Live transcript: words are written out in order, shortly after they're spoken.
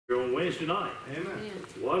on Wednesday night. Amen.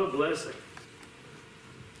 What a blessing.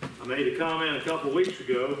 I made a comment a couple weeks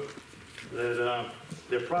ago that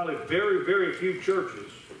there are probably very, very few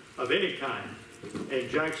churches of any kind in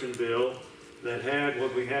Jacksonville that had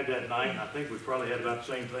what we had that night. And I think we probably had about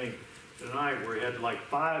the same thing tonight, where we had like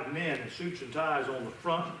 5 men in suits and ties on the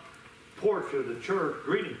front porch of the church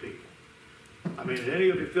greeting people. I mean, did any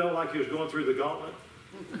of you feel like you was going through the gauntlet?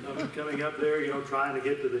 Coming up there, you know, trying to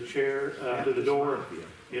get to the chair, to the door,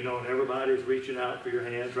 you know, and everybody's reaching out for your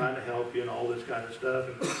hand, trying to help you and all this kind of stuff,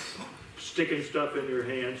 and sticking stuff in your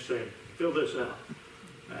hand, saying, fill this out,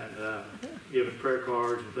 and giving prayer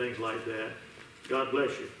cards and things like that. God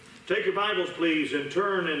bless you. Take your Bibles, please, and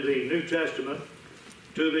turn in the New Testament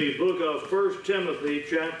to the book of 1 Timothy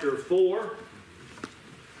chapter 4.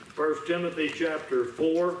 1 Timothy chapter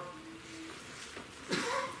 4.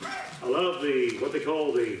 I love what they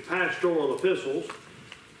call the pastoral epistles.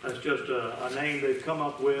 That's just a name they've come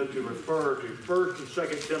up with to refer to 1 and 2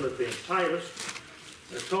 Timothy and Titus.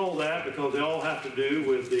 They're called that because they all have to do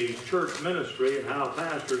with the church ministry and how a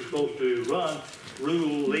pastor is supposed to run,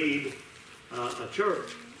 rule, lead a church.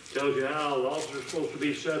 Tells you how the altars are supposed to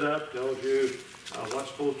be set up, tells you what's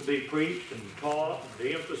supposed to be preached and taught, and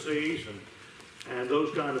the emphases and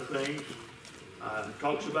those kind of things. It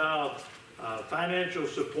talks about financial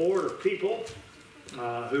support of people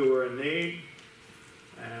who are in need,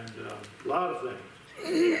 and a lot of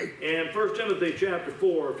things. In 1 Timothy chapter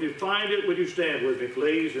 4, if you find it, would you stand with me,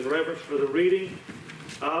 please, in reverence for the reading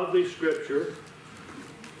of the Scripture.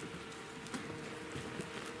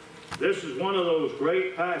 This is one of those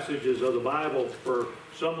great passages of the Bible for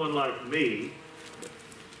someone like me,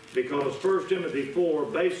 because 1 Timothy 4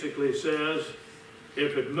 basically says,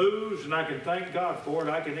 if it moves and I can thank God for it,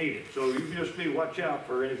 I can eat it. So you just be watch out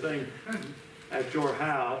for anything at your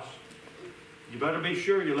house. You better be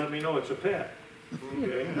sure you let me know it's a pet.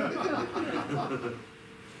 Okay?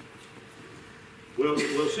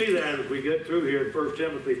 We'll see that as we get through here in 1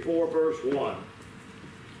 Timothy 4, verse 1.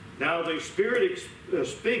 Now the Spirit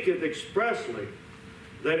speaketh expressly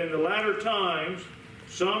that in the latter times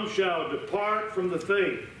some shall depart from the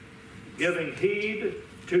faith, giving heed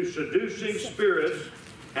to seducing spirits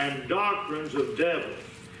and doctrines of devils.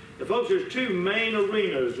 Now, folks, there's two main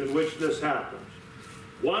arenas in which this happens.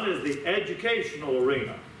 One is the educational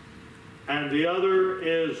arena, and the other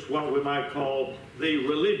is what we might call the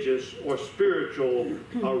religious or spiritual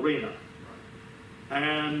arena.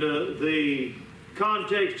 And the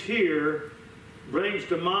context here brings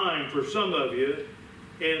to mind for some of you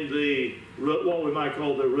in the what we might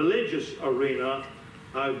call the religious arena,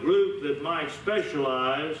 a group that might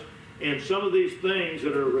specialize in some of these things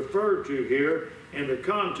that are referred to here in the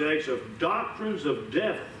context of doctrines of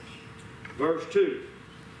devils. Verse 2,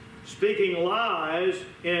 speaking lies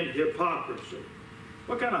in hypocrisy.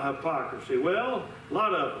 What kind of hypocrisy? Well, a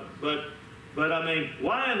lot of them. But I mean,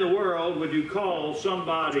 why in the world would you call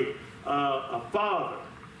somebody a father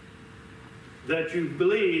that you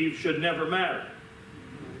believe should never marry?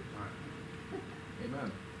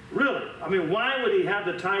 Amen. Really? I mean, why would he have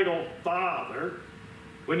the title father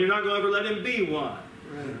when you're not going to ever let him be one?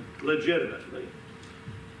 Right. Legitimately.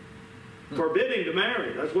 Forbidding to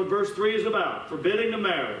marry. That's what verse 3 is about. Forbidding to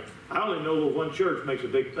marry. I only know that one church makes a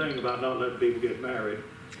big thing about not letting people get married.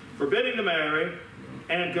 Forbidding to marry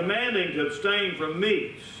and commanding to abstain from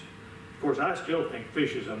meats. Of course, I still think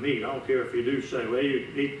fish is a meat. I don't care if you do say, well, you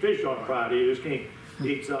eat fish on Friday, you just can't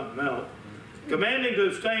eat something else. Commanding to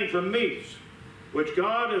abstain from meats, which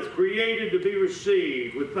God hath created to be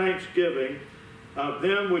received with thanksgiving of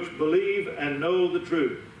them which believe and know the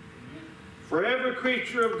truth. For every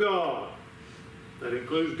creature of God, that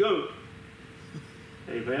includes goat,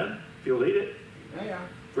 amen, if you'll eat it. Yeah.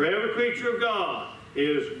 For every creature of God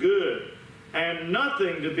is good, and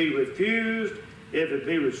nothing to be refused if it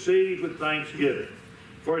be received with thanksgiving.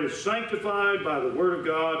 For it is sanctified by the word of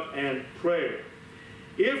God and prayer.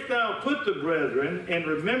 If thou put the brethren in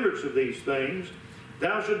remembrance of these things,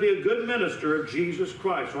 thou should be a good minister of Jesus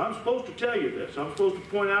Christ. So I'm supposed to tell you this. I'm supposed to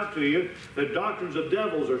point out to you that doctrines of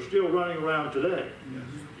devils are still running around today. Yes.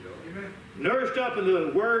 Amen. Nourished up in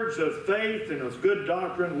the words of faith and of good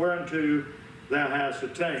doctrine whereunto thou hast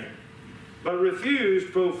attained. But refuse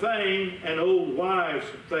profane and old wives'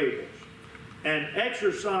 fables, and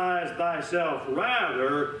exercise thyself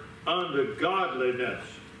rather unto godliness.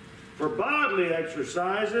 For bodily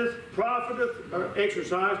exercise profiteth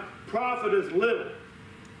little,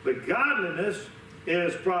 but godliness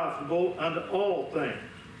is profitable unto all things,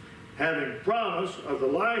 having promise of the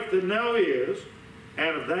life that now is,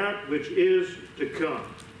 and of that which is to come.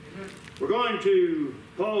 We're going to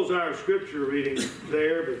pause our scripture reading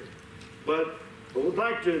there, but But we'd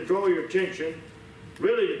like to draw your attention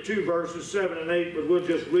really to two verses, 7 and 8, but we'll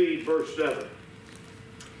just read verse 7.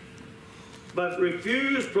 But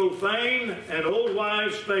refuse profane and old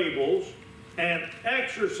wives' fables, and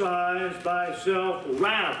exercise thyself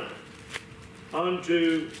rather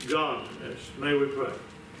unto godliness. May we pray.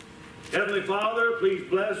 Heavenly Father, please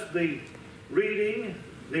bless the reading,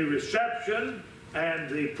 the reception, and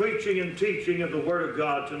the preaching and teaching of the Word of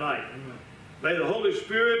God tonight. Amen. May the Holy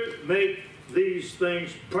Spirit make these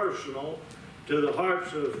things personal to the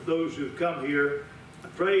hearts of those who've come here. I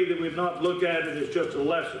pray that we'd not look at it as just a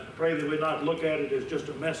lesson. I pray that we'd not look at it as just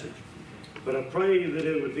a message. But I pray that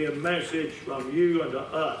it would be a message from you unto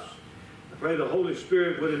us. I pray the Holy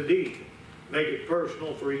Spirit would indeed make it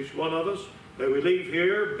personal for each one of us. May we leave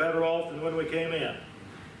here better off than when we came in.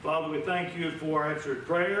 Father, we thank you for answered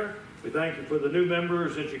prayer. We thank you for the new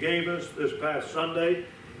members that you gave us this past Sunday.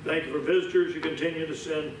 Thank you for visitors you continue to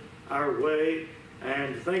send our way.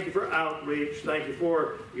 And thank you for outreach. Thank you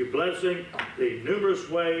for your blessing the numerous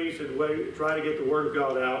ways in which we try to get the Word of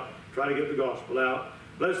God out, try to get the gospel out.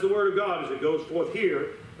 Bless the Word of God as it goes forth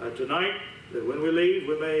here tonight, that when we leave,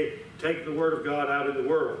 we may take the Word of God out in the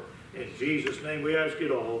world. In Jesus' name we ask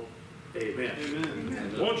it all. Amen.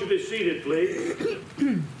 Amen. Won't you be seated, please?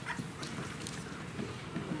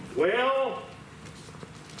 Well,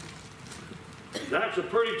 that's a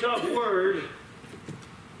pretty tough word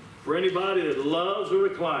for anybody that loves a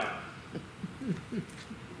recliner. And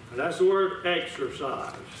that's the word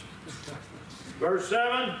exercise. Verse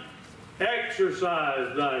 7,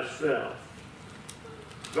 exercise thyself.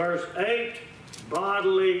 Verse 8,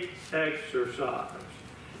 bodily exercise.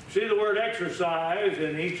 See the word exercise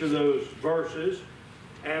in each of those verses,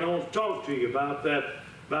 and I want to talk to you about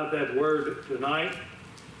that word tonight.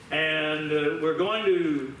 And we're going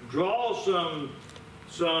to draw some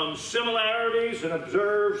similarities and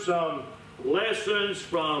observe some lessons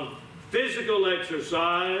from physical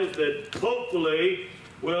exercise that hopefully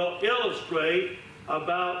will illustrate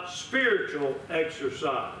about spiritual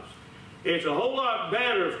exercise. It's a whole lot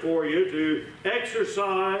better for you to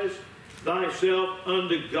exercise thyself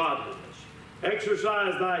unto godliness.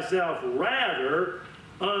 Exercise thyself rather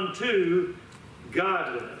unto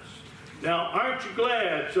godliness. Now, aren't you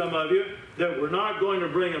glad, some of you, that we're not going to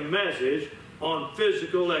bring a message on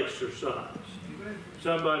physical exercise? Amen.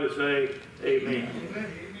 Somebody say amen. Amen.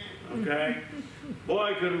 Okay?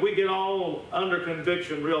 Boy, could we get all under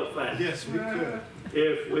conviction real fast. Yes, we could.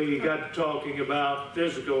 If we got to talking about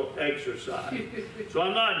physical exercise. So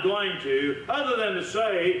I'm not going to, other than to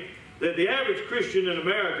say that the average Christian in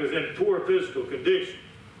America is in poor physical condition.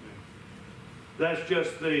 That's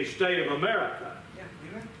just the state of America.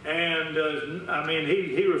 And, I mean,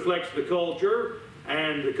 he reflects the culture,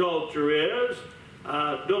 and the culture is,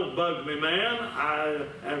 don't bug me, man, I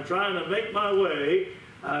am trying to make my way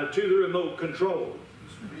to the remote control.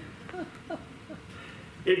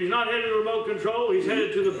 If he's not headed to remote control, he's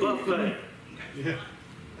headed to the buffet. Yeah.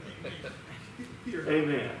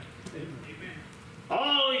 Amen.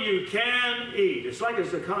 All you can eat. It's like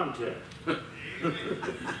it's a contest.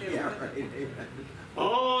 Yeah, right.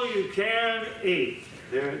 All you can eat.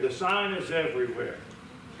 The sign is everywhere.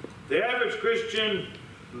 The average Christian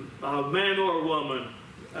man or woman,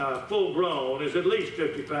 full grown, is at least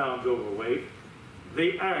 50 pounds overweight.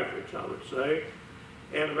 The average, I would say,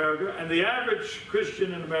 in America. And the average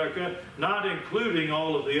Christian in America, not including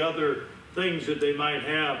all of the other things that they might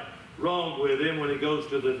have wrong with him when he goes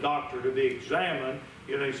to the doctor to be examined,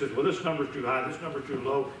 you know, he says, well, this number's too high, this number's too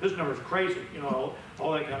low, this number's crazy, you know,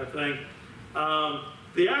 all that kind of thing.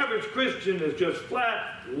 The average Christian is just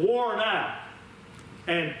flat worn out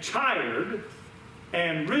and tired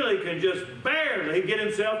and really can just barely get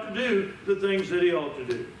himself to do the things that he ought to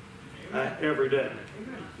do every day.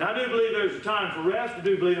 Now, I do believe there's a time for rest. I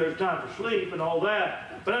do believe there's a time for sleep and all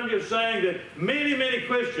that. But I'm just saying that many, many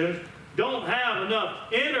Christians don't have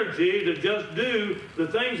enough energy to just do the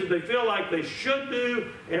things that they feel like they should do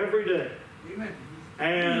every day. Amen.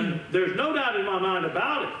 And there's no doubt in my mind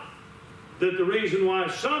about it that the reason why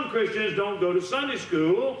some Christians don't go to Sunday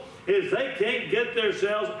school is they can't get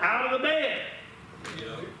themselves out of the bed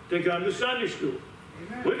to come to Sunday school.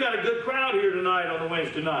 Amen. We've got a good crowd here tonight on a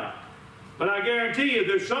Wednesday night. But I guarantee you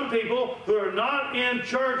there's some people who are not in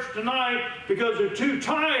church tonight because they're too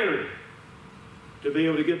tired to be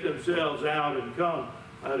able to get themselves out and come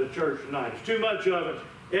to church tonight. It's too much of an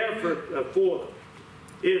effort for them.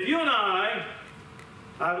 If you and I've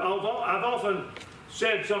often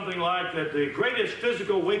said something like that the greatest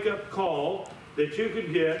physical wake-up call that you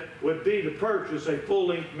could get would be to purchase a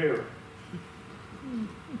full-length mirror.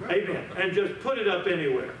 Amen. And just put it up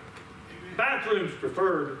anywhere. Bathrooms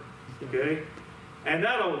preferred, okay? And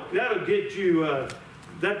that'll get you,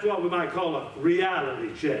 that's what we might call a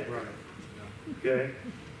reality check. Right. Okay?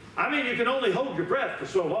 I mean, you can only hold your breath for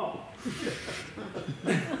so long.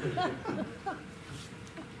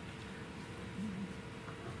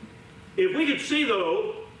 If we could see,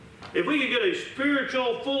 though, if we could get a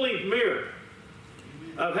spiritual full-length mirror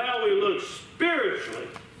of how we look spiritually,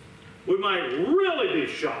 we might really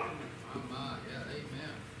be shocked.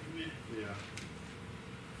 Yeah.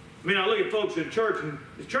 I mean, I look at folks in church, and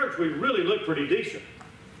in church we really look pretty decent.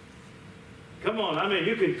 Come on, I mean,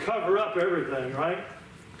 you can cover up everything, right?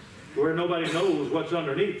 Where nobody knows what's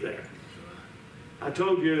underneath there. I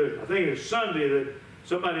told you, I think it was Sunday, that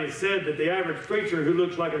somebody said that the average preacher who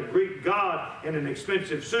looks like a Greek god in an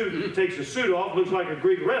expensive suit takes his suit off, looks like a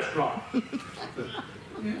Greek restaurant.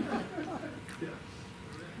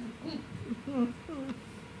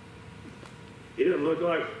 He doesn't look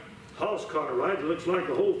like Hoss Carter, right? It looks like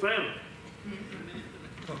the whole family.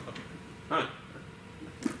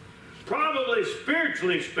 Probably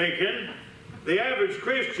spiritually speaking, the average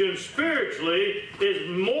Christian spiritually is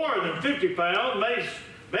more than 50 pounds,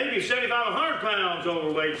 maybe 75, 100 pounds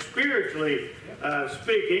overweight spiritually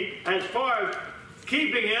speaking, as far as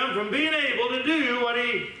keeping him from being able to do what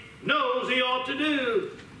he knows he ought to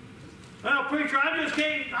do. Well, preacher, I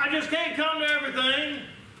just can't come to everything.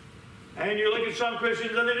 And you look at some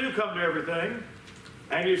Christians and they do come to everything.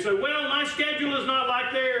 And you say, well, my schedule is not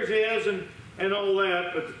like theirs is, and all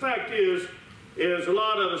that. But the fact is a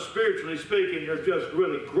lot of us, spiritually speaking, are just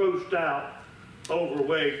really grossed out,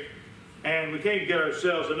 overweight, and we can't get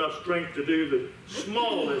ourselves enough strength to do the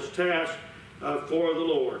smallest task for the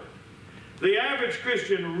Lord. The average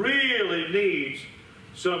Christian really needs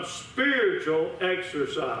some spiritual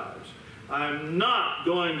exercise. I'm not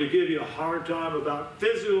going to give you a hard time about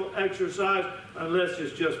physical exercise unless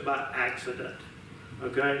it's just by accident,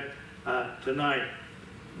 okay, tonight.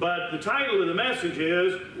 But the title of the message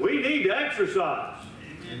is, we need to exercise.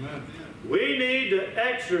 Amen. We need to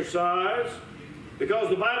exercise because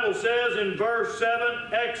the Bible says in verse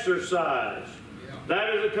 7, exercise.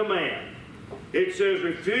 That is a command. It says,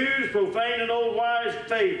 refuse profane and old wise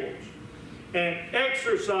fables, and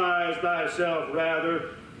exercise thyself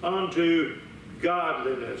rather unto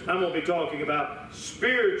godliness. I'm going to be talking about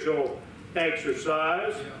spiritual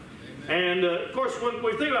exercise. And of course, when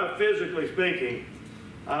we think about physically speaking,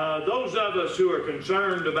 those of us who are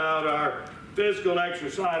concerned about our physical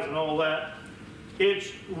exercise and all that,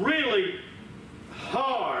 it's really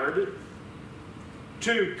hard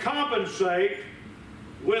to compensate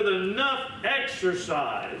with enough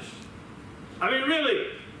exercise. I mean, really,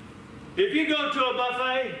 if you go to a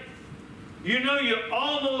buffet, you know you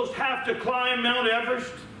almost have to climb Mount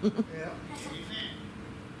Everest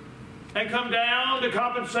and come down to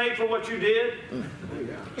compensate for what you did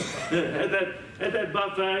at that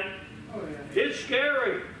buffet. It's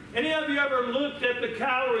scary. Any of you ever looked at the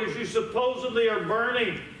calories you supposedly are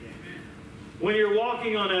burning when you're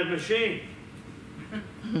walking on that machine?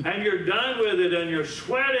 And you're done with it and you're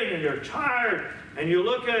sweating and you're tired and you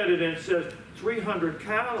look at it and it says 300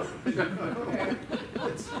 calories.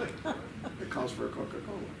 It calls for a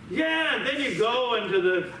Coca-Cola. Yeah, and then you go into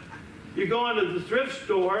the thrift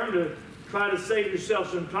store to try to save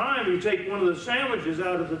yourself some time. You take one of the sandwiches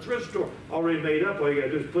out of the thrift store, already made up. All you got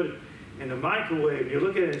to do is put it in the microwave. You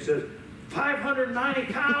look at it and it says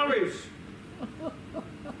 590 calories.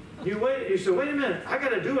 You say, wait a minute, I got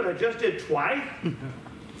to do what I just did twice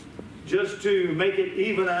just to make it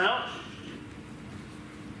even out.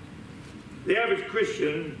 The average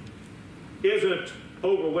Christian isn't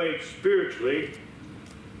overweight spiritually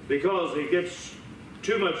because he gets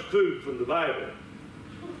too much food from the Bible.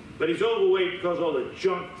 But he's overweight because of all the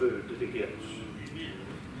junk food that he gets.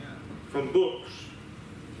 From books,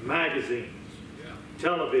 magazines,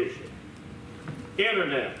 television,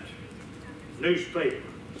 internet, newspaper,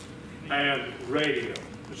 and radio.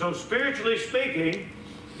 So spiritually speaking,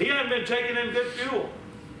 he hasn't been taking in good fuel.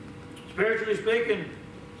 Spiritually speaking,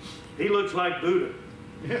 he looks like Buddha.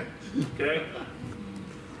 Okay?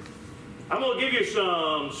 I'm going to give you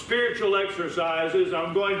some spiritual exercises.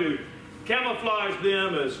 I'm going to camouflage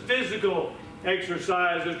them as physical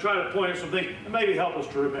exercises, try to point at some things, and maybe help us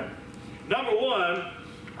to remember. Number one,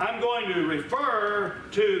 I'm going to refer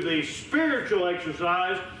to the spiritual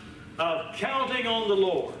exercise of counting on the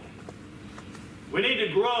Lord. We need to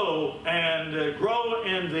grow and grow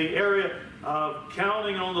in the area of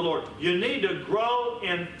counting on the Lord. You need to grow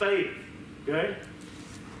in faith, okay?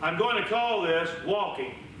 I'm going to call this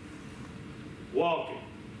walking. Walking.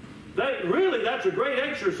 That's a great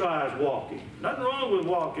exercise, walking. Nothing wrong with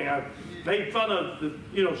walking. I've made fun of,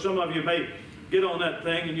 some of you may get on that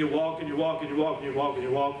thing and you walk and you walk and you walk and you walk and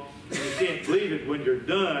you walk, and you can't believe it when you're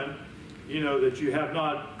done, you know, that you have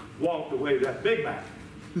not walked away that Big Mac.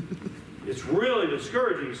 It's really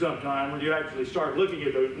discouraging sometimes when you actually start looking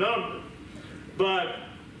at those numbers. But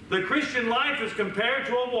the Christian life is compared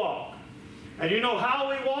to a walk. And you know how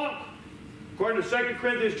we walk? According to 2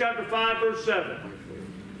 Corinthians chapter 5, verse 7.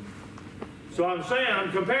 So I'm saying,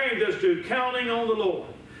 I'm comparing this to counting on the Lord.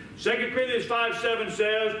 2 Corinthians 5:7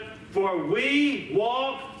 says, for we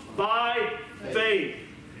walk by faith,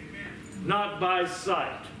 not by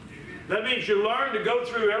sight. That means you learn to go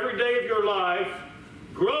through every day of your life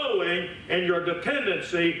growing in your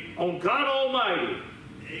dependency on God Almighty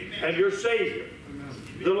and your Savior,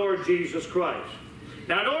 the Lord Jesus Christ.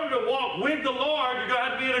 Now, in order to walk with the Lord, you're going to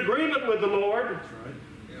have to be in agreement with the Lord. That's right.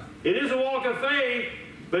 Yeah. It is a walk of faith,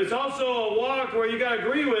 but it's also a walk where you got to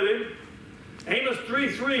agree with Him. Amos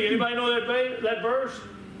 3:3. Anybody know that verse?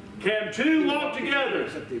 Can two walk together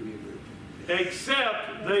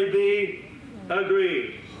except they be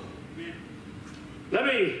agreed? Let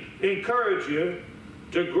me encourage you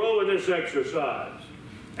to grow in this exercise.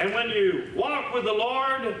 And when you walk with the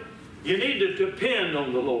Lord, you need to depend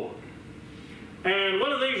on the Lord. And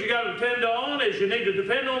one of the things you got to depend on is you need to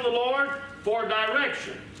depend on the Lord for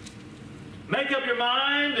direction. Make up your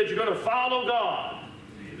mind that you're going to follow God.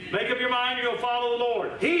 Amen. Make up your mind you're going to follow the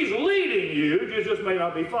Lord. He's leading you, you just may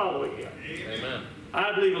not be following Him. Amen.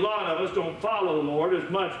 I believe a lot of us don't follow the Lord as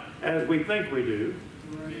much as we think we do.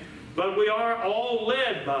 Right. But we are all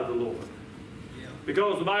led by the Lord. Yeah.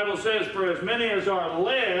 Because the Bible says, for as many as are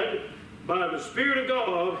led by the Spirit of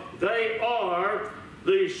God, they are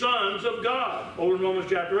the sons of God, over in Romans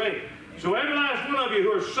chapter 8. So every last one of you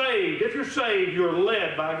who are saved, if you're saved, you're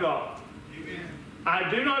led by God. Amen. I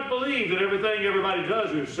do not believe that everything everybody does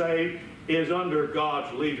who's saved is under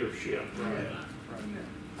God's leadership. Right.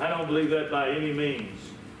 I don't believe that by any means.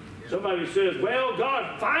 Somebody says, well,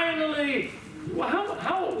 God finally... Well,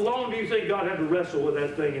 how long do you think God had to wrestle with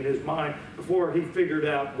that thing in His mind before He figured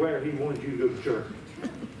out where He wanted you to go to church?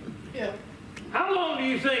 Yeah. How long do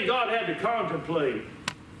you think God had to contemplate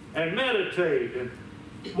and meditate and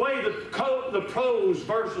weigh the pros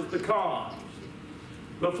versus the cons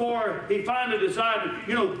before He finally decided,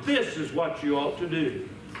 you know, this is what you ought to do?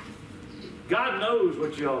 God knows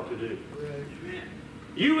what you ought to do. Right.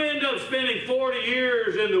 You end up spending 40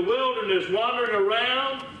 years in the wilderness wandering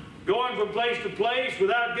around, going from place to place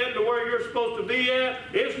without getting to where you're supposed to be at.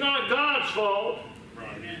 It's not God's fault.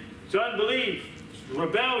 Right. It's unbelief,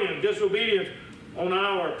 rebellion, disobedience on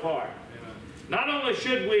our part. Amen. Not only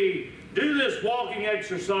should we do this walking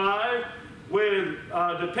exercise with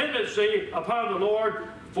dependency upon the Lord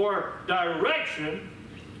for direction,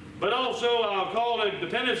 but also I'll call it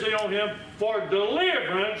dependency on Him for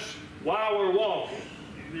deliverance while we're walking.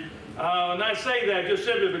 And I say that just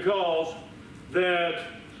simply because that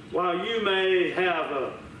while you may have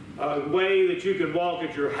a way that you can walk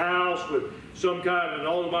at your house with some kind of an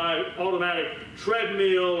automatic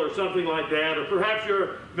treadmill or something like that, or perhaps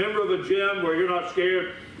you're a member of a gym where you're not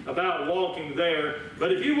scared about walking there.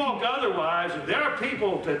 But if you walk otherwise, and there are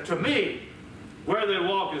people, to me, where they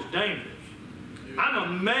walk is dangerous.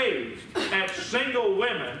 I'm amazed at single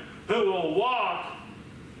women who will walk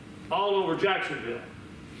all over Jacksonville.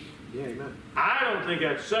 Yeah, amen. I don't think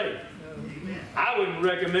that's safe. Amen. I wouldn't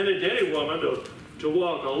recommend it to any woman to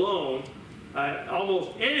walk alone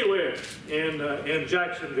almost anywhere in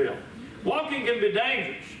Jacksonville. Walking can be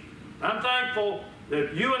dangerous. I'm thankful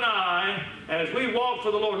that you and I, as we walk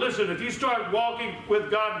for the Lord, listen, if you start walking with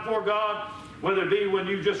God and for God, whether it be when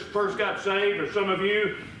you just first got saved, or some of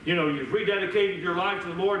you, you know, you've rededicated your life to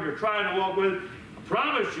the Lord, you're trying to walk with, I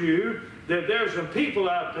promise you that there's some people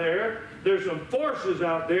out there, there's some forces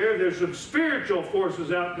out there, there's some spiritual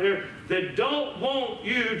forces out there that don't want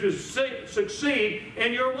you to succeed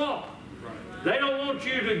in your walk. Right. They don't want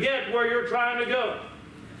you to get where you're trying to go.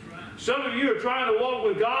 Right. Some of you are trying to walk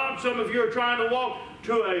with God, some of you are trying to walk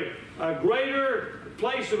to a greater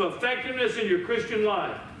place of effectiveness in your Christian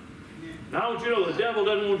life. Now I want you to know the devil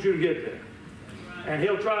doesn't want you to get there. And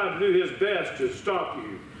he'll try to do his best to stop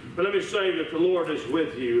you. But let me say that the Lord is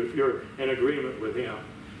with you if you're in agreement with Him.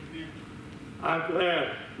 I'm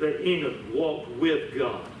glad that Enoch walked with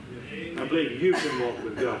God. I believe you can walk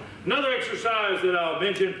with God. Another exercise that I'll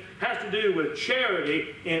mention has to do with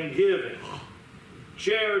charity and giving.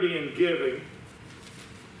 Charity and giving.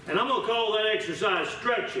 And I'm going to call that exercise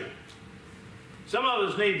stretching. Some of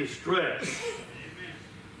us need to stretch.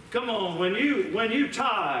 Come on, when you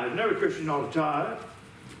tithe, every Christian ought to tithe,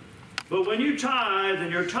 but when you tithe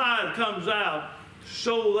and your tithe comes out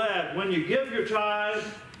so that when you give your tithe,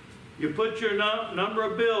 You put your number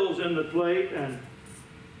of bills in the plate and...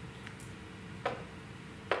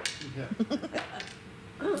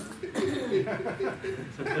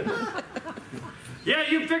 Yeah,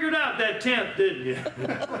 you figured out that 10th, didn't you?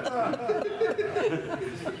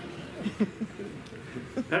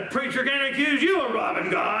 That preacher can't accuse you of robbing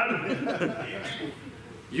God.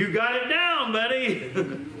 You got it down, buddy.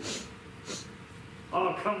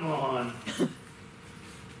 Oh, come on.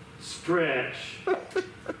 Stretch.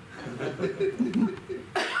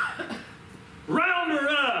 Round her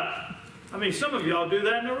up. I mean, some of y'all do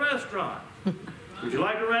that in a restaurant. Would you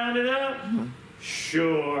like to round it up?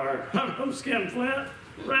 Sure. I'm no skinflint.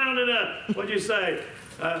 Round it up. What'd you say?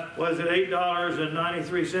 Was it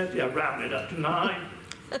 $8.93? Yeah, round it up to 9.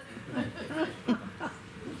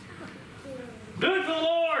 Do it for the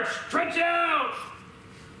Lord. Stretch out.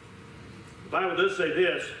 The Bible does say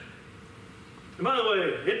this. And by the way,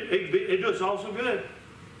 it does also good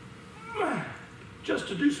just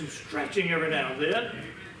to do some stretching every now and then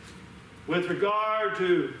with regard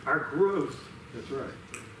to our growth. That's right.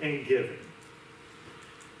 And giving.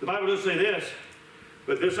 The Bible does say this,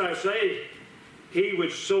 but this I say, he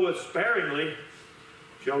which soweth sparingly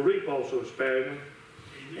shall reap also sparingly,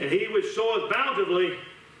 and he which soweth bountifully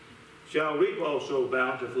shall reap also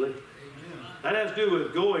bountifully. That has to do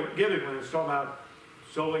with giving. When it's talking about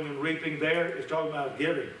sowing and reaping there, it's talking about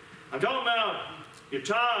giving. I'm talking about your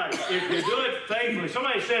tithe. If you do it faithfully.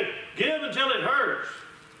 Somebody said, give until it hurts.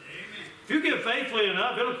 Amen. If you give faithfully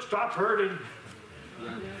enough, it'll stop hurting.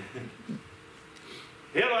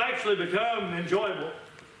 It'll actually become enjoyable.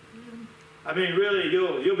 I mean, really,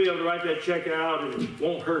 you'll be able to write that check out and it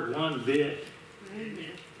won't hurt one bit.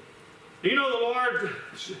 Amen. Do you know the Lord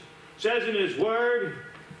says in His Word,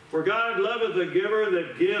 for God loveth the giver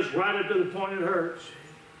that gives right up to the point it hurts.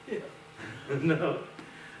 Yeah. No.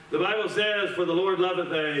 The Bible says, for the Lord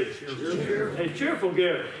loveth a cheerful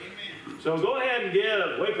giver. Amen. So go ahead and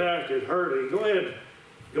give way past it hurting. Go ahead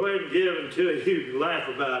and give until you laugh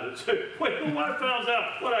about it. So, wait, my wife finds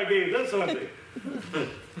out what I gave this Sunday.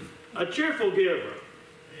 A cheerful giver.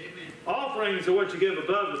 Amen. Offerings are what you give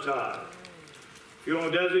above the tithe. If you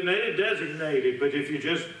want to designate it. But if you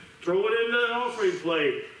just throw it into the offering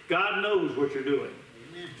plate, God knows what you're doing.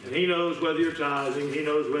 Amen. And He knows whether you're tithing. He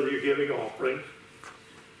knows whether you're giving offerings.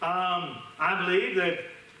 I believe that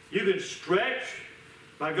you can stretch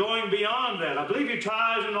by going beyond that. I believe your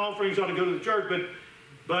tithes and offerings ought to go to the church,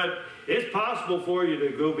 but it's possible for you to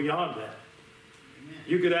go beyond that. Amen.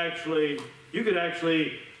 You could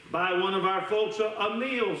actually buy one of our folks a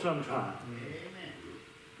meal sometime.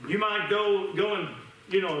 Amen. You might go and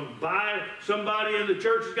buy somebody in the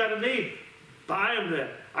church who's got a need. Buy them that.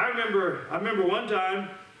 I remember one time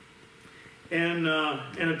in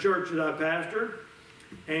a church that I pastored,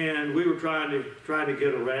 and we were trying to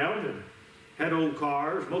get around and had old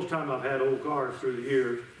cars. Most of the time I've had old cars through the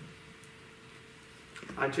years.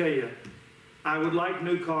 I tell you, I would like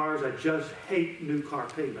new cars. I just hate new car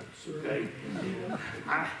payments, okay?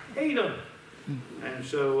 I hate them. And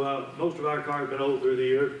so most of our cars have been old through the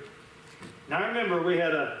years. Now I remember we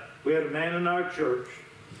had a man in our church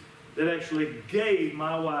that actually gave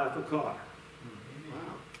my wife a car.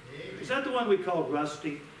 Wow. Is that the one we called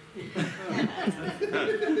Rusty?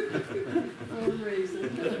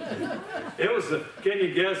 It was can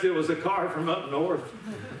you guess it was a car from up north?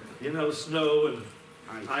 You know, snow and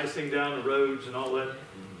icing down the roads and all that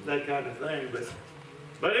kind of thing.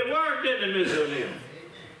 But it worked, didn't it, Miss O'Neill?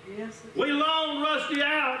 Yes. We loaned Rusty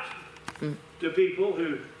out to people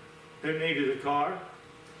who needed a car.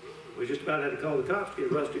 We just about had to call the cops to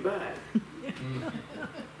get Rusty back.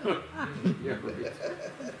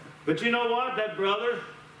 But you know what? That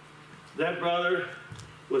brother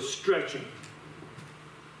was stretching.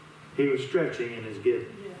 He was stretching in his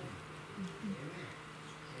giving.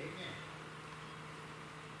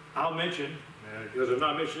 I'll mention, because I'm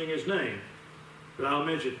not mentioning his name, but I'll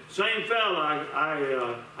mention, same fella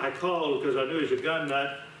I called because I knew he was a gun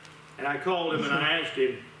nut, and I called him and I asked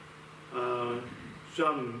him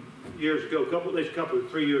some years ago, at least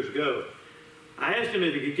 3 years ago, I asked him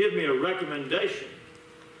if he could give me a recommendation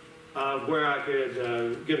of where I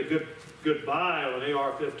could get a good buy on an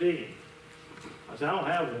AR-15. I said, I don't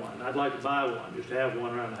have one. I'd like to buy one, just to have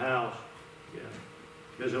one around the house. Yeah.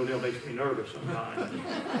 Ms. O'Neill makes me nervous sometimes.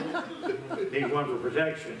 Need one for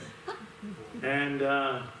protection. And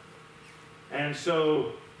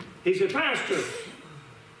so he said, Pastor,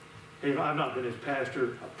 I've not been his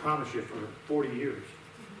pastor, I promise you, for 40 years.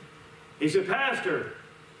 He said, Pastor,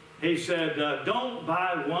 he said, don't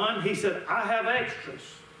buy one. He said, I have extras.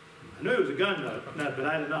 I knew it was a gun nut, but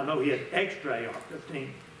I did not know he had extra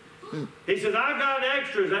AR-15. He says, I've got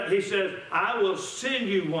extras. He says, I will send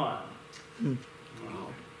you one. Wow.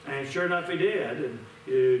 And sure enough, he did. And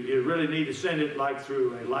you really need to send it like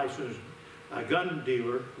through a licensed gun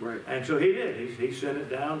dealer. Right. And so he did. He sent it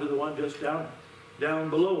down to the one just down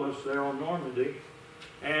below us there on Normandy.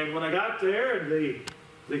 And when I got there and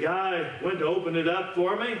the guy went to open it up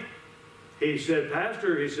for me, he said,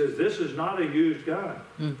 Pastor, he says, this is not a used gun.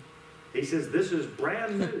 He says, this is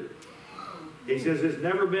brand new. He says, it's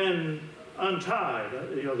never been untied.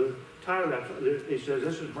 You know, the tie wrap. He says,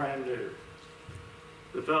 this is brand new.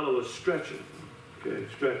 The fellow was stretching. Okay,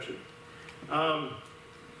 stretching. Let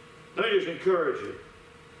me just encourage you.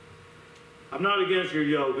 I'm not against your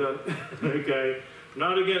yoga, okay? I'm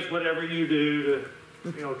not against whatever you do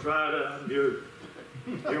to, you know, try to,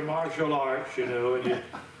 your martial arts, you know, and you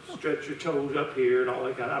stretch your toes up here and all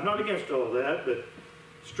that kind of. I'm not against all that, but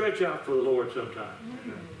stretch out for the Lord sometime.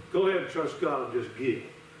 Go ahead and trust God and just give.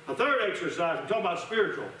 A third exercise, I'm talking about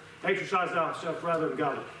spiritual. Exercise thyself rather than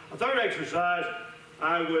godly. A third exercise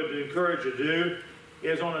I would encourage you to do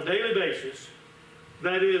is on a daily basis.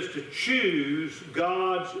 That is to choose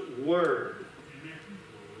God's Word.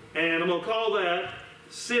 And I'm going to call that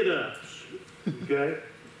sit-ups. Okay?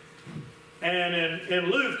 And in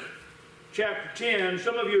Luke chapter 10,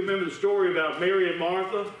 some of you remember the story about Mary and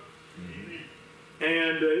Martha.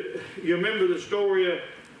 And you remember the story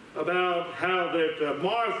about how that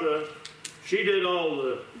Martha, she did all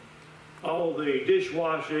the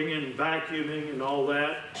dishwashing and vacuuming and all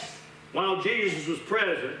that, while Jesus was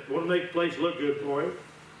present. Want to make the place look good for him.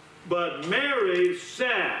 But Mary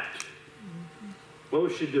sat. What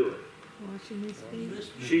was she doing? Washing his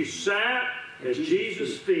feet. She sat at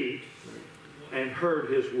Jesus' feet and heard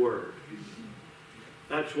his word.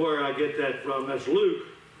 That's where I get that from. That's Luke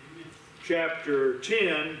chapter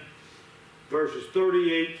 10, verses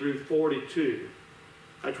 38 through 42.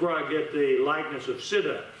 That's where I get the likeness of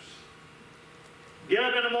sit-ups. Get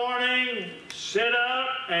up in the morning, sit up,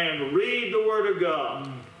 and read the Word of God.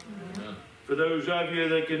 For those of you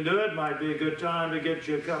that can do it, might be a good time to get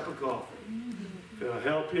you a cup of coffee. It'll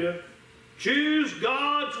help you. Choose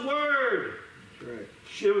God's Word. That's right.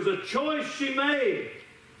 It was a choice she made.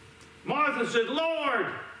 Martha said, Lord,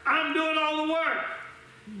 I'm doing all the work.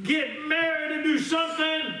 Get Mary to do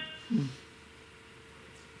something.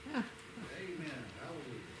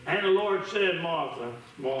 And the Lord said, Martha,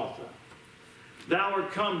 Martha, thou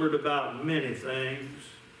art cumbered about many things.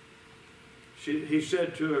 He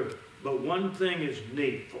said to her, but one thing is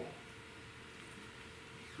needful.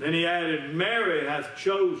 Then he added, Mary hath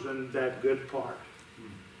chosen that good part,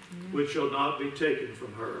 which shall not be taken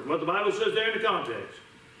from her. And what the Bible says there in the context,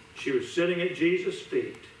 she was sitting at Jesus'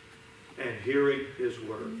 feet and hearing his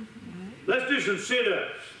word. Let's do some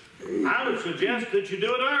sit-ups. I would suggest that you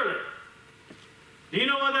do it early. Do you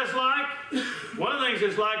know what that's like? One of the things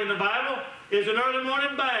it's like in the Bible is an early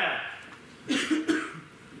morning bath.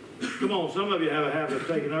 Come on, some of you have a habit of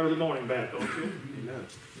taking an early morning bath, don't you? Amen.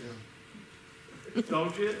 Yeah.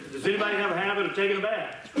 Don't you? Does anybody have a habit of taking a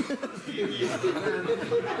bath?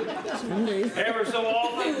 Ever so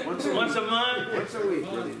often? Once a month? Once a week,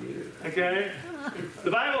 really needed. Okay?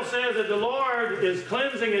 The Bible says that the Lord is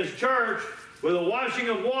cleansing his church with a washing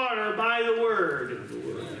of water by the Word.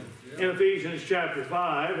 In Ephesians chapter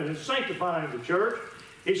 5, and is sanctifying the church.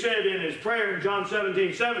 He said in his prayer in John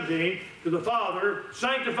 17:17 to the Father,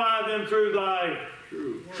 sanctify them through thy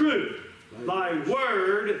truth. Thy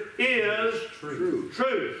word is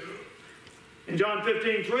truth. In John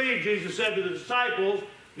 15:3, Jesus said to the disciples,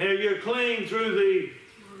 now you're clean through the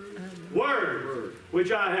word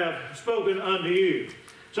which I have spoken unto you.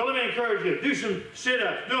 So let me encourage you, do some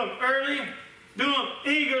sit-ups. Do them early, do them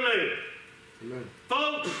eagerly. Amen.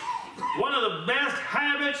 Folks, one of the best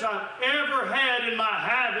habits I've ever had in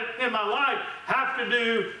my life have to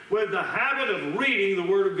do with the habit of reading the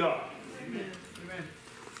Word of God. Amen.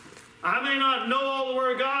 I may not know all the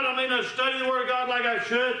Word of God, I may not study the Word of God like I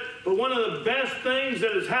should, but one of the best things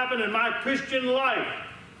that has happened in my Christian life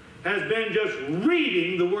has been just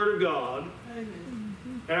reading the Word of God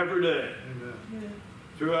every day. Amen.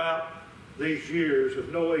 Throughout these years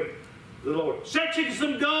of knowing the Lord. Setting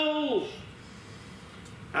some goals.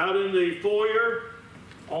 Out in the foyer,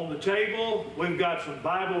 on the table, we've got some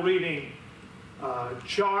Bible reading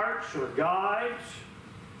charts or guides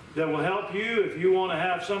that will help you if you want to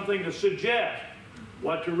have something to suggest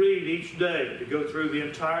what to read each day to go through the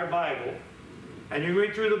entire Bible. And you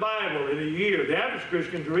read through the Bible in a year. The average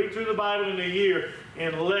Christian can read through the Bible in a year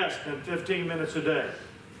in less than 15 minutes a day.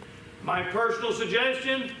 My personal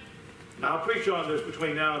suggestion, and I'll preach on this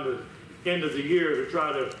between now and the end of the year to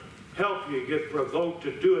try to help you get provoked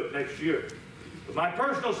to do it next year. But my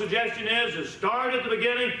personal suggestion is start at the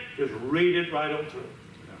beginning, just read it right on through.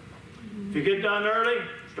 If you get done early,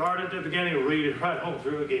 start at the beginning, read it right on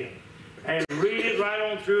through again. And read it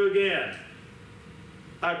right on through again.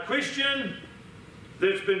 A Christian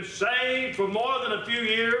that's been saved for more than a few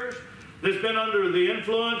years, that's been under the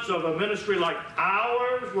influence of a ministry like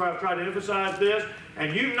ours, where I've tried to emphasize this,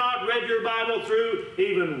 and you've not read your Bible through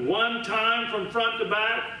even one time from front to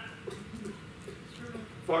back,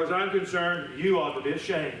 as far as I'm concerned, you ought to be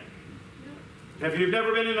ashamed. If you've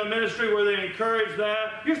never been in a ministry where they encourage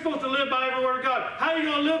that, you're supposed to live by every word of God. How are you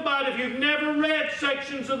going to live by it if you've never read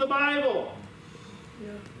sections of the Bible?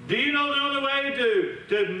 Yeah. Do you know the only way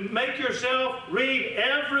to make yourself read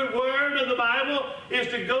every word of the Bible is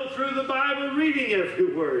to go through the Bible reading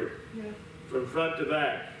every word from front to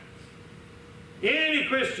back? Any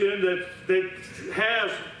Christian that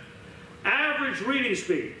has average reading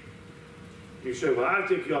speed, you say, well, I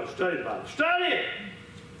think you ought to study the Bible. Study it!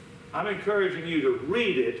 I'm encouraging you to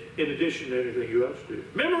read it in addition to anything you else do.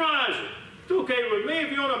 Memorize it. It's okay with me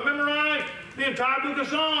if you want to memorize the entire book of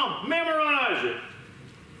Psalms. Memorize it.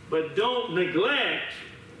 But don't neglect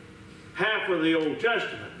half of the Old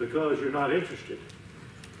Testament because you're not interested.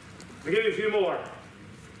 I'll give you a few more.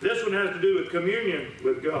 This one has to do with communion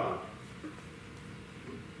with God.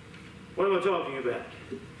 What am I talking about?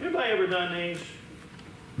 Anybody ever done these?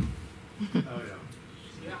 Oh,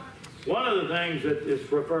 yeah. One of the things that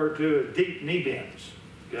is referred to as deep knee bends.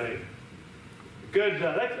 Okay, good.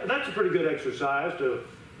 That's a pretty good exercise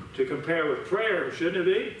to compare with prayer, shouldn't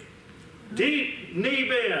it be? Deep knee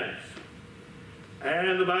bends.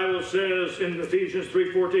 And the Bible says in Ephesians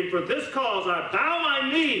 3:14, "For this cause I bow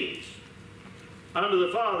my knees unto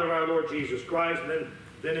the Father, our Lord Jesus Christ." And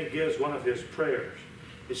then it gives one of his prayers.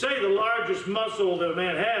 You say the largest muscle that a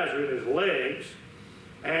man has are in his legs.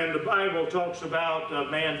 And the Bible talks about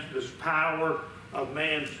this power of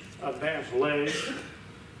man's legs.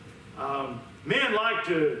 Men like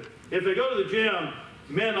to, if they go to the gym,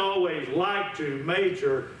 men always like to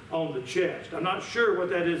major on the chest. I'm not sure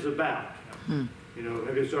what that is about. You know,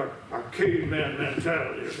 maybe it's our caveman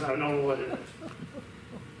mentality. I don't know what it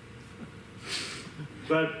is.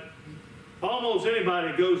 But almost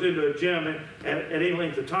anybody goes into a gym at any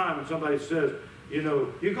length of time and somebody says, you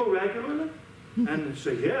know, you go regularly? And they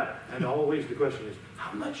say, yeah. And always the question is,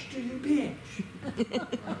 how much do you bench?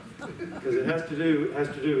 Because it has to do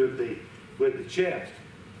with the chest.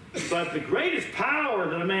 But the greatest power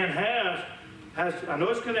that a man has, I know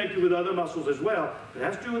it's connected with other muscles as well, but it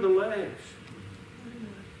has to do with the legs.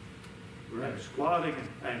 Right. Squatting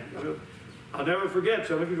and I'll never forget,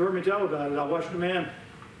 some of you have heard me tell about it. I watched a man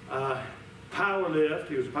power lift.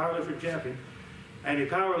 He was a powerlifting champion. And he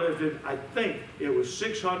powerlifted, I think it was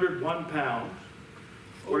 601 pounds,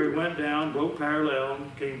 where he went down, broke parallel,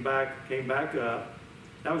 came back up.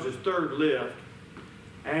 That was his third lift.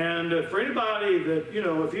 And for anybody that, you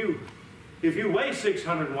know, if you weigh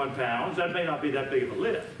 601 pounds, that may not be that big of a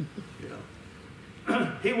lift. You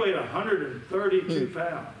know, he weighed 132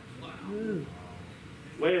 pounds. Wow.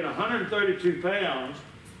 Weighing 132 pounds,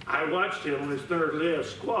 I watched him on his third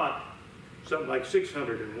lift squat something like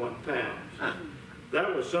 601 pounds.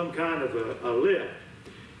 That was some kind of a lift.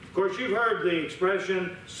 Of course, you've heard the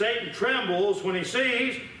expression, Satan trembles when he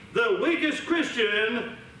sees the weakest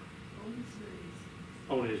Christian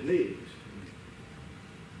on his knees.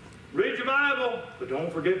 Read your Bible, but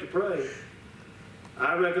don't forget to pray.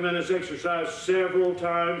 I recommend this exercise several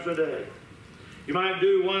times a day. You might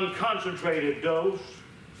do one concentrated dose,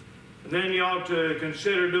 and then you ought to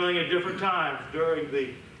consider doing it different times during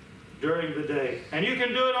the day. And you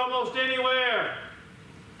can do it almost anywhere.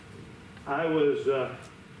 I was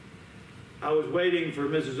waiting for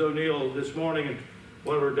Mrs. O'Neill this morning at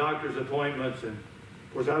one of her doctor's appointments, and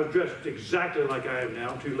of course I was dressed exactly like I am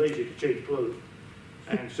now, too lazy to change clothes.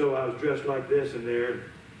 And so I was dressed like this in there.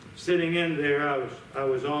 Sitting in there, I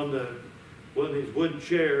was on one of these wooden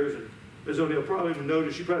chairs, and Mrs. O'Neill probably even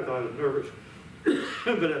noticed, she probably thought I was nervous.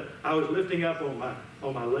 But I was lifting up on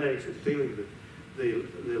my legs and feeling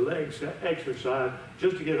the legs exercise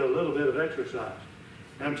just to get a little bit of exercise.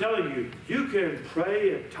 And I'm telling you, you can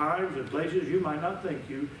pray at times and places you might not think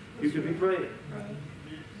you could be praying. Right.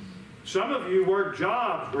 Some of you work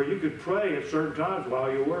jobs where you could pray at certain times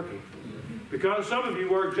while you're working. Because some of you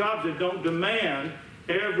work jobs that don't demand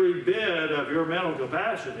every bit of your mental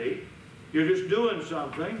capacity. You're just doing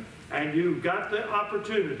something, and you've got the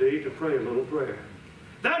opportunity to pray a little prayer.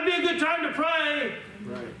 That'd be a good time to pray.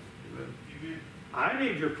 Right. I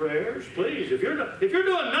need your prayers, please. If you're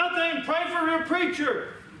doing nothing, pray for your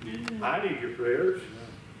preacher. I need your prayers.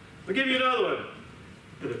 I'll give you another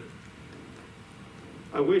one.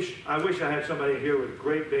 I wish I had somebody here with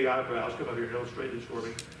great big eyebrows come up here and illustrate this for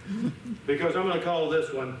me. Because I'm going to call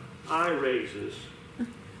this one eye raises.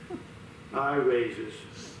 Eye raises.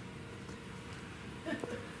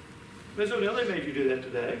 Miss O'Neill, they made you do that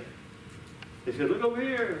today. They said, look over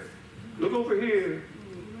here. Look over here.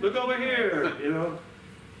 Look over here. You know,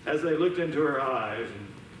 as they looked into her eyes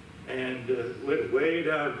and went way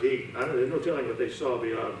down deep. There's no telling what they saw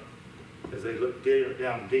beyond as they looked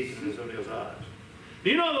down deep in Miss O'Neill's eyes. Do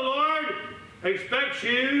you know the Lord expects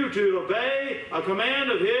you to obey a command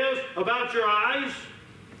of His about your eyes?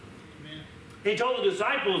 Amen. He told the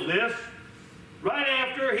disciples this right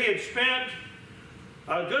after He had spent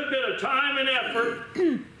a good bit of time and effort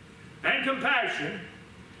and compassion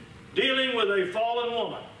dealing with a fallen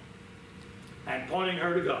woman and pointing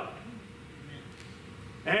her to God.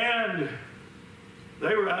 And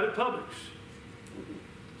they were out at Publix.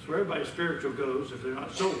 That's where everybody's spiritual goes if they're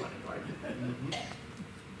not soul winning, right?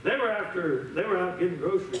 They were out getting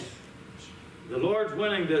groceries. The Lord's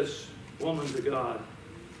winning this woman to God.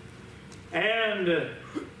 And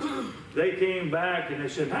they came back and they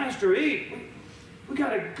said, Master, eat. We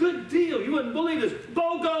got a good deal. You wouldn't believe this.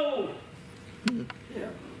 BOGO!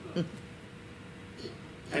 Yeah.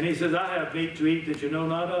 And he says, I have meat to eat that you know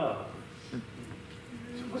not of.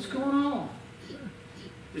 So what's going on?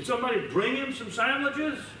 Did somebody bring him some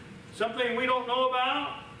sandwiches? Something we don't know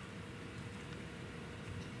about?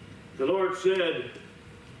 The Lord said,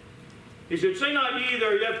 He said, say not ye,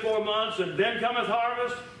 there are yet 4 months, and then cometh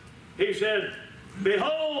harvest. He said,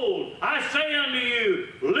 behold, I say unto you,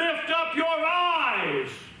 lift up your eyes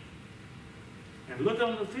and look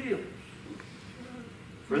on the fields,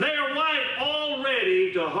 for they are white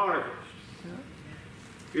already to harvest.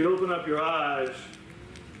 If you open up your eyes,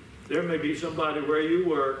 there may be somebody where you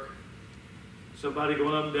work, somebody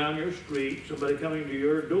going up and down your street, somebody coming to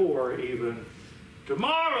your door even,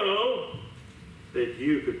 tomorrow, that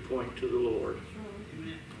you could point to the Lord.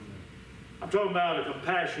 I'm talking about a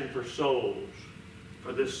compassion for souls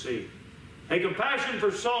for this seat. A compassion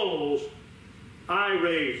for souls, eye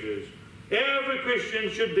raises. Every Christian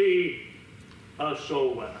should be a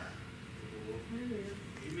soul winner.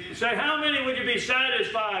 You say, how many would you be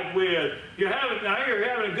satisfied with? You're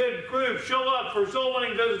having a good group show up for soul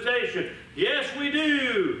winning visitation. Yes, we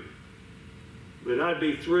do. But I'd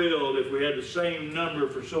be thrilled if we had the same number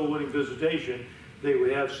for soul winning visitation that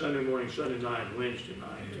we have Sunday morning, Sunday night, and Wednesday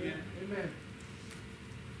night. Amen. Amen.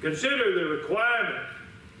 Consider the requirement.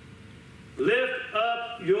 Lift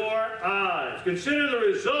up your eyes. Consider the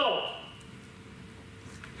result.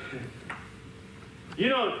 You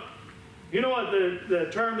know what the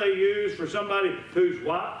term they use for somebody whose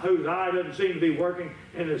eye doesn't seem to be working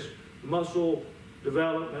in his muscle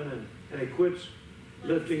development and it quits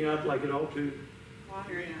lifting up like it ought to?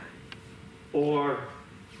 Watery eye. Or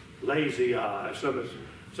lazy eye.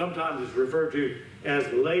 Sometimes it's referred to as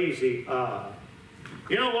lazy eye.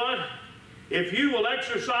 You know what? If you will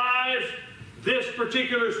exercise this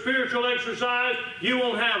particular spiritual exercise, you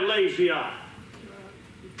won't have lazy eye.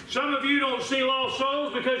 Some of you don't see lost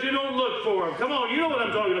souls because you don't look for them. Come on, you know what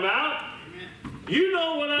I'm talking about. You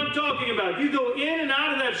know what I'm talking about. You go in and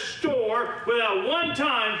out of that store without one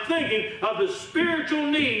time thinking of the spiritual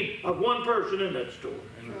need of one person in that store.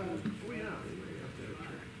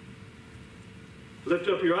 Lift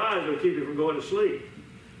up your eyes, it'll keep you from going to sleep.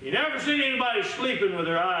 You never seen anybody sleeping with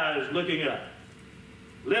their eyes looking up.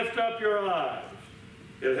 Lift up your eyes.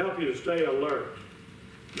 It'll help you to stay alert.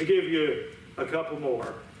 Let me give you a couple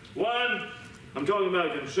more. One, I'm talking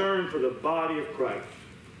about concern for the body of Christ.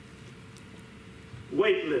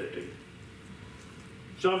 Weightlifting.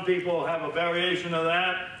 Some people have a variation of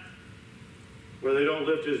that where they don't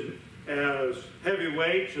lift as heavy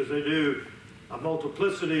weights as they do a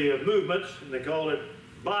multiplicity of movements, and they call it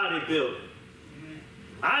bodybuilding.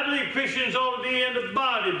 I believe Christians ought to be into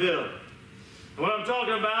bodybuilding. What I'm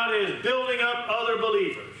talking about is building up other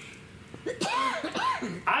believers.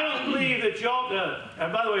 I don't believe that you ought to,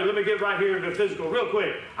 and by the way, let me get right here into physical real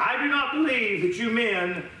quick. I do not believe that you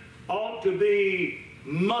men ought to be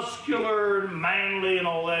muscular and manly and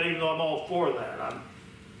all that, even though I'm all for that.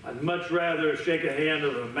 I'd much rather shake a hand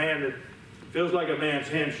of a man that feels like a man's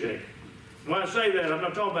handshake. When I say that, I'm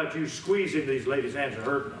not talking about you squeezing these ladies' hands and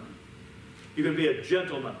hurting them. You can be a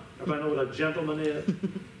gentleman. Everybody know what a gentleman is?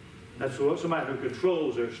 That's somebody who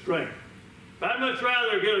controls their strength. But I'd much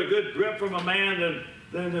rather get a good grip from a man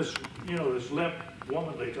than this, this limp,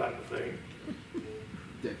 womanly type of thing.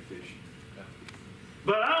 Dead fish.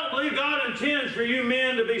 But I don't believe God intends for you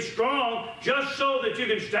men to be strong just so that you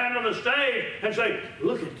can stand on the stage and say,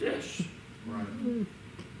 look at this. Right.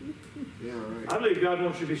 Yeah, right. I believe God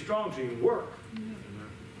wants you to be strong so you can work.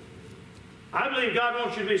 I believe God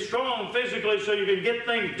wants you to be strong physically so you can get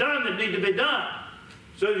things done that need to be done,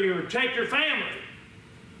 so that you can protect your family.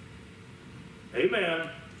 Amen.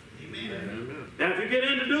 Amen. Now, if you get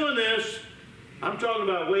into doing this, I'm talking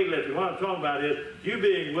about weightlifting. What I'm talking about is you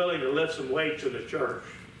being willing to lift some weights in the church.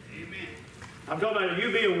 Amen. I'm talking about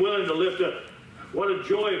you being willing to lift up. What a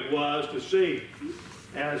joy it was to see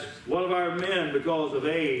as one of our men, because of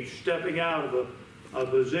age, stepping out of a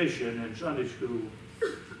position in Sunday school,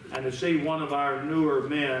 and to see one of our newer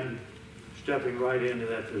men stepping right into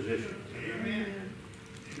that position. Amen.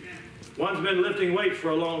 One's been lifting weights for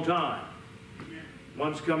a long time.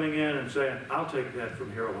 One's coming in and saying, I'll take that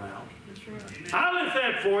from here on out. I'll lift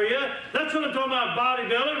that for you. That's what I'm talking about,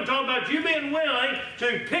 bodybuilding. I'm talking about you being willing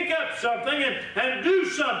to pick up something and do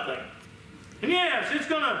something. And yes, it's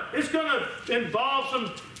gonna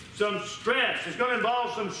involve some stress. It's gonna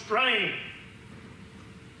involve some strain.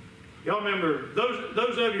 Y'all remember,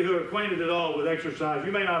 those of you who are acquainted at all with exercise,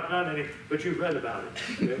 you may not have done any, but you've read about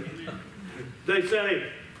it. Okay? They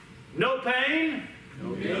say, no pain,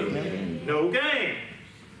 No gain. no gain.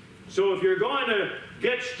 So if you're going to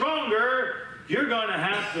get stronger, you're going to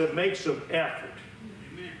have to make some effort.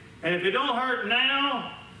 And if it don't hurt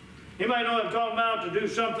now, anybody know what I'm talking about? To do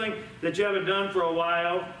something that you haven't done for a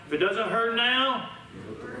while. If it doesn't hurt now,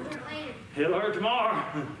 it'll hurt tomorrow.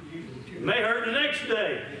 It may hurt the next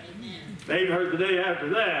day. May even hurt the day after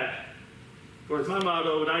that. Of course, my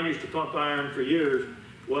motto when I used to pump iron for years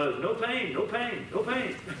was no pain, no pain, no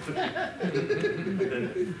pain.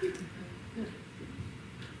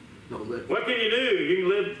 What can you do?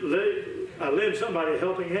 You can lend somebody a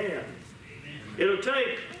helping hand. It'll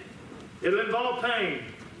involve pain.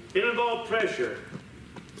 It'll involve pressure.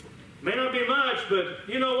 May not be much, but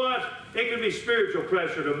you know what? It can be spiritual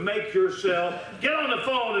pressure to make yourself get on the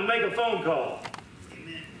phone and make a phone call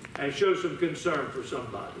and show some concern for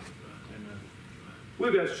somebody.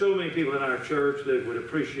 We've got so many people in our church that would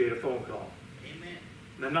appreciate a phone call.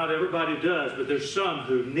 Now, not everybody does, but there's some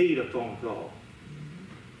who need a phone call.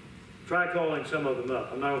 Try calling some of them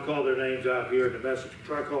up. I'm not going to call their names out here in the message.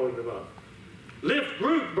 Try calling them up. Lift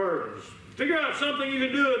group burdens. Figure out something you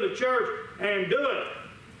can do in the church and do it.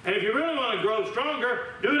 And if you really want to grow stronger,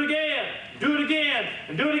 do it again. Do it again.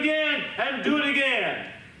 And do it again. And do it again.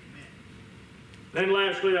 Then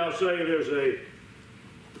lastly, I'll say there's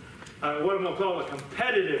what I'm going to call a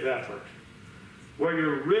competitive effort, where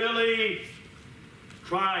you're really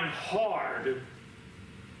trying hard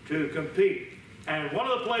to compete. And one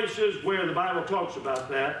of the places where the Bible talks about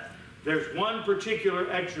that, there's one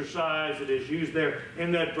particular exercise that is used there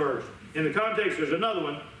in that verse. In the context, there's another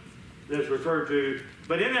one that's referred to,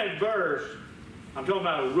 but in that verse, I'm talking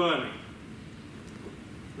about running.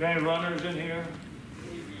 Got any runners in here?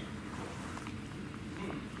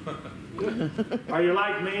 Are you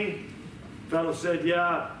like me? Fellow said,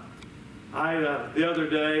 yeah, the other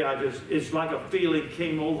day, it's like a feeling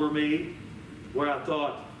came over me where I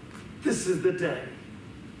thought, this is the day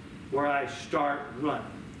where I start running.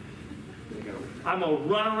 I'm going to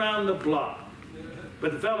run around the block.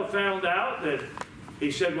 But the fellow found out that, he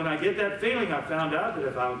said, when I get that feeling, I found out that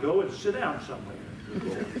if I'll go and sit down somewhere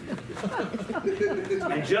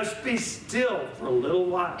and just be still for a little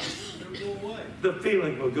while, the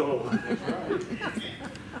feeling will go away.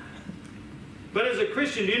 But as a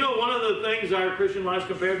Christian, do you know one of the things our Christian life is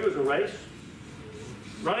compared to is a race?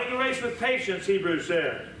 Running the race with patience, Hebrews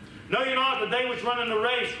says. Know you not that they which run in the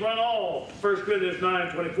race run all, 1 Corinthians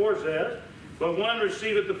 9:24 says, but one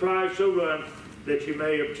receiveth the prize, so run that you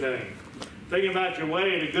may obtain. Thinking about your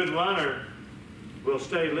weight, a good runner will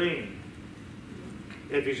stay lean.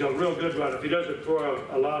 If he's a real good runner, if he does it for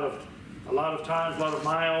a lot of times, a lot of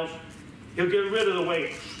miles, he'll get rid of the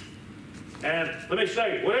weight. And let me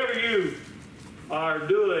say, whatever you are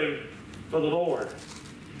doing for the Lord,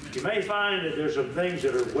 you may find that there's some things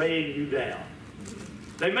that are weighing you down.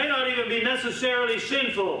 They may not even be necessarily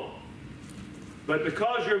sinful, but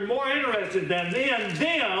because you're more interested in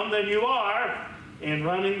them than you are in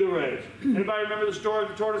running the race. Anybody remember the story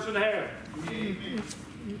of the tortoise and the hare?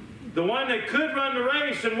 The one that could run the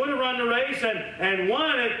race and would have run the race and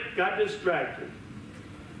won it got distracted.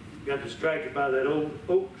 Got distracted by that old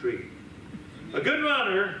oak tree. A good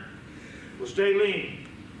runner will stay lean.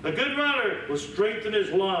 A good runner will strengthen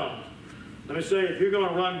his lungs. Let me say, if you're going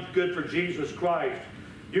to run good for Jesus Christ,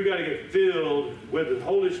 you've got to get filled with the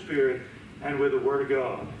Holy Spirit and with the Word of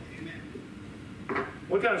God. Amen.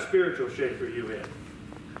 What kind of spiritual shape are you in?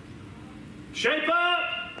 Shape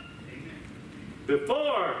up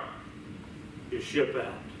before you ship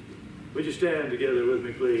out. Would you stand together with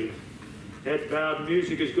me, please? Head bowed,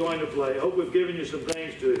 music is going to play. I hope we've given you some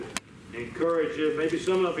things to encourage you. Maybe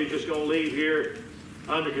some of you are just going to leave here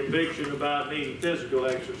under conviction about needing physical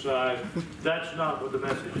exercise. That's not what the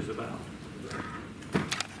message is about.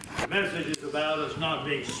 The message is about us not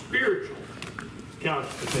being spiritual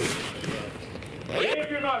constipation.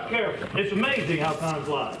 If you're not careful, it's amazing how time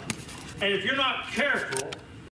flies. And if you're not careful,